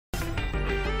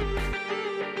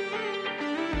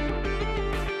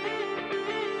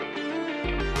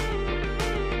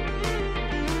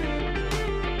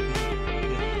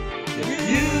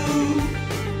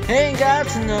Ain't got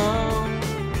to know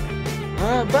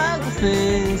about the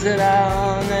things that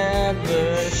I'll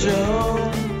never show.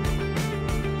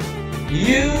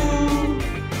 You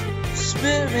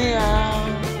spit me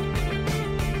out,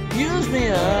 use me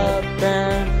up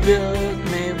and filled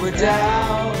me with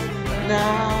doubt.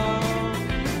 Now,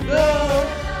 no,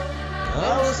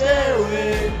 I will stay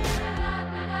away.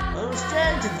 I will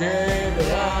stay today,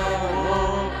 but I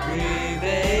won't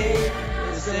remain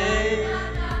the same.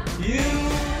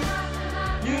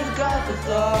 You've got the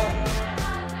thought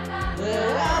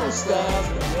that I will stop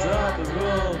and drop the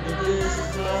road, but this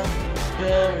is not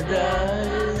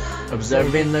paradise.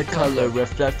 Observing the color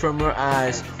reflect from her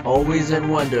eyes, always in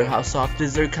wonder how soft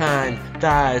is her kind.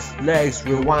 Thighs, legs,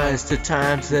 rewinds to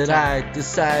times that I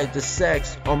decide the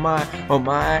sex. Oh my,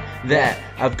 that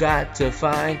I've got to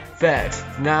find facts.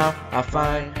 Now I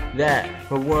find that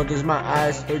her world is my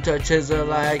eyes, her touch is a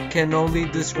light. Can only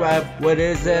describe what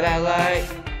is that I like.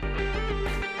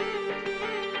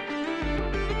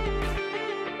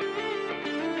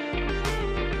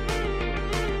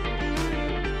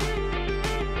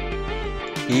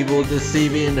 Evil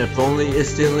deceiving, if only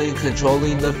it's stealing,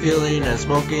 controlling the feeling and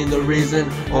smoking the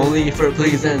reason, only for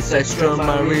pleasing, sex from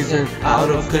my reason, out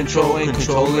of control and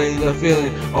controlling the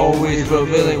feeling, always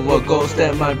revealing what ghost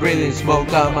at my breathing, smoke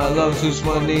out my lungs who's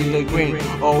smelling the green,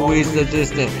 always the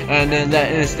distant, and in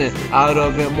that instant, out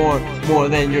of it more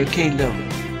than your kingdom.